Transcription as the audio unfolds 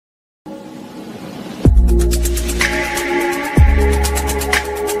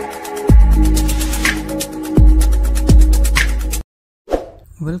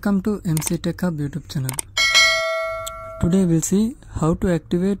Welcome to MC Tech Hub YouTube channel. Today we'll see how to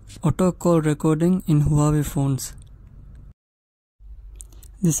activate auto call recording in Huawei phones.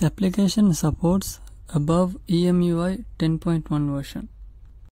 This application supports above Emui 10.1 version.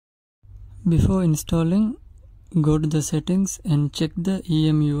 Before installing, go to the settings and check the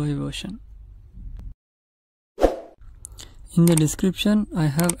Emui version. In the description I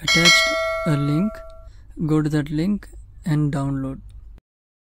have attached a link. Go to that link and download.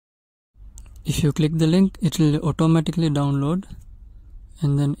 If you click the link, it will automatically download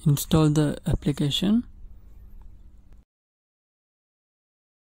and then install the application.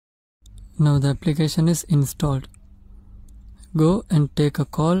 Now the application is installed. Go and take a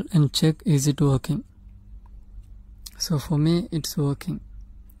call and check is it working. So for me it's working.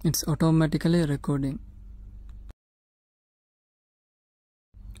 It's automatically recording.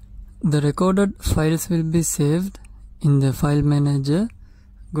 The recorded files will be saved in the file manager.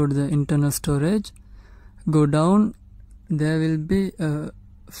 Go to the internal storage, go down, there will be a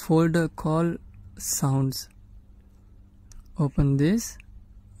folder called sounds. Open this,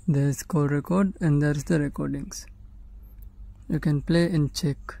 there is call record and there is the recordings. You can play and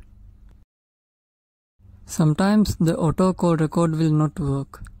check. Sometimes the auto call record will not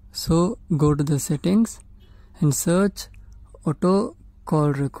work, so go to the settings and search auto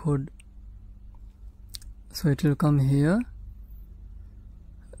call record. So it will come here.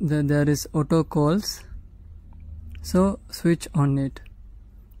 There is auto calls, so switch on it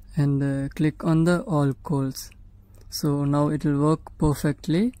and click on the all calls. So now it will work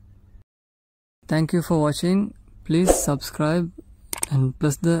perfectly. Thank you for watching. Please subscribe and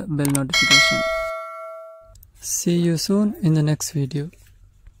press the bell notification. See you soon in the next video.